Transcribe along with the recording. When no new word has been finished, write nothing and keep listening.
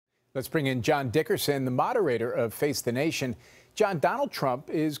Let's bring in John Dickerson, the moderator of Face the Nation. John, Donald Trump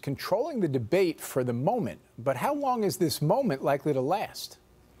is controlling the debate for the moment, but how long is this moment likely to last?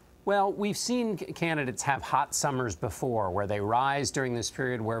 Well, we've seen candidates have hot summers before, where they rise during this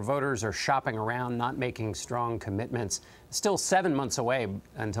period where voters are shopping around, not making strong commitments. Still 7 months away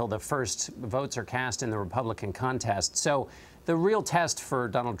until the first votes are cast in the Republican contest. So the real test for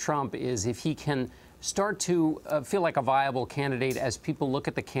Donald Trump is if he can start to feel like a viable candidate as people look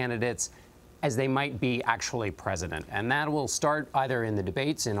at the candidates as they might be actually president. And that will start either in the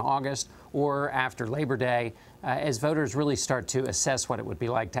debates in August or after Labor Day, as voters really start to assess what it would be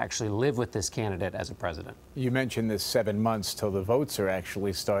like to actually live with this candidate as a president. You mentioned this 7 months till the votes are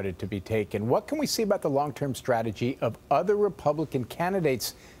actually started to be taken. What can we see about the long-term strategy of other Republican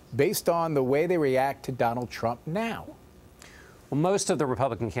candidates based on the way they react to Donald Trump now? Well, most of the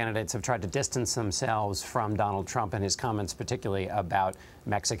Republican candidates have tried to distance themselves from Donald Trump and his comments, particularly about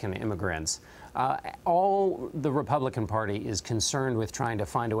Mexican immigrants. All the Republican Party is concerned with trying to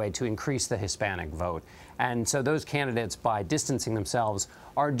find a way to increase the Hispanic vote. And so those candidates, by distancing themselves,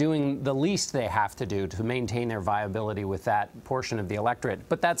 are doing the least they have to do to maintain their viability with that portion of the electorate.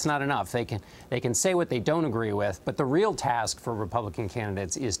 But that's not enough. They can say what they don't agree with, but the real task for Republican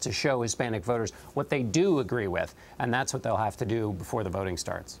candidates is to show Hispanic voters what they do agree with, and that's what they'll have to do before the voting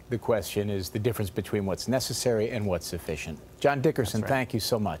starts. The question is the difference between what's necessary and what's sufficient. John Dickerson, thank you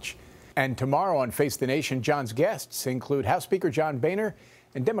so much. And tomorrow on Face the Nation, John's guests include House Speaker John Boehner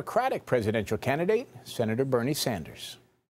and Democratic presidential candidate Senator Bernie Sanders.